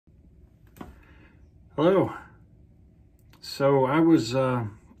Hello. So I was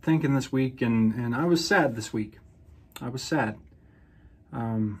thinking this week, and I was sad this week. I was sad.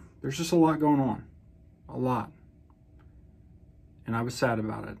 There's just a lot going on. A lot. And I was sad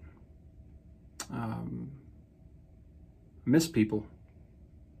about it. I miss people.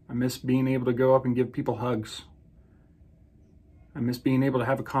 I miss being able to go up and give people hugs. I miss being able to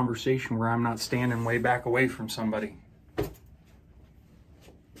have a conversation where I'm not standing way back away from somebody.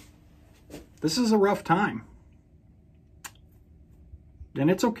 This is a rough time. And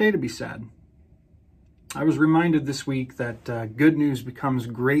it's okay to be sad. I was reminded this week that good news becomes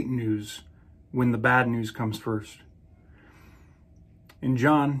great news when the bad news comes first. In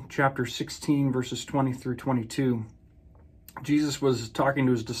John chapter 16, verses 20 through 22, Jesus was talking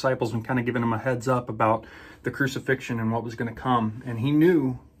to his disciples and kind of giving them a heads up about the crucifixion and what was going to come. And he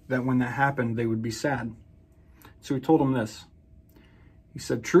knew that when that happened, they would be sad. So he told them this. He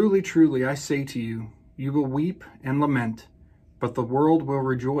said, "Truly, truly, I say to you, you will weep and lament, but the world will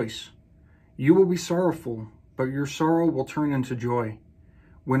rejoice. You will be sorrowful, but your sorrow will turn into joy.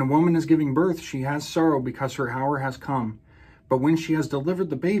 When a woman is giving birth, she has sorrow because her hour has come. But when she has delivered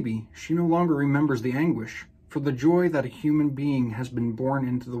the baby, she no longer remembers the anguish for the joy that a human being has been born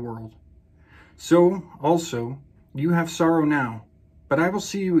into the world. So, also, you have sorrow now, but I will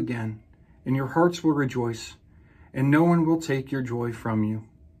see you again, and your hearts will rejoice, and no one will take your joy from you."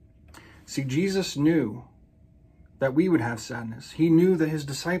 See, Jesus knew that we would have sadness. He knew that his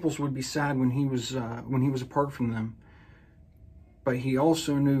disciples would be sad when he was apart from them. But he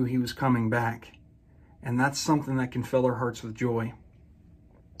also knew he was coming back. And that's something that can fill our hearts with joy.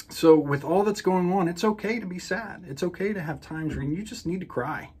 So with all that's going on, it's okay to be sad. It's okay to have times when you just need to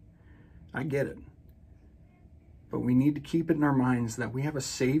cry. I get it. But we need to keep it in our minds that we have a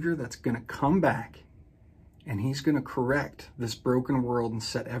Savior that's going to come back, and he's going to correct this broken world and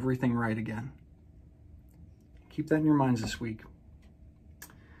set everything right again. Keep that in your minds this week.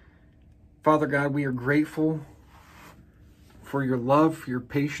 Father God, we are grateful for your love, for your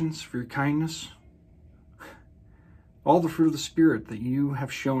patience, for your kindness, all the fruit of the Spirit that you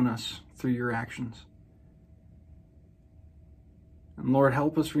have shown us through your actions. And Lord,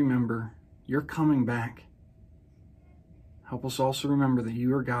 help us remember you're coming back. Help us also remember that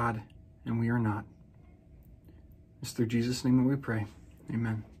you are God and we are not. It's through Jesus' name that we pray.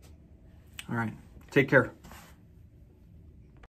 Amen. All right. Take care.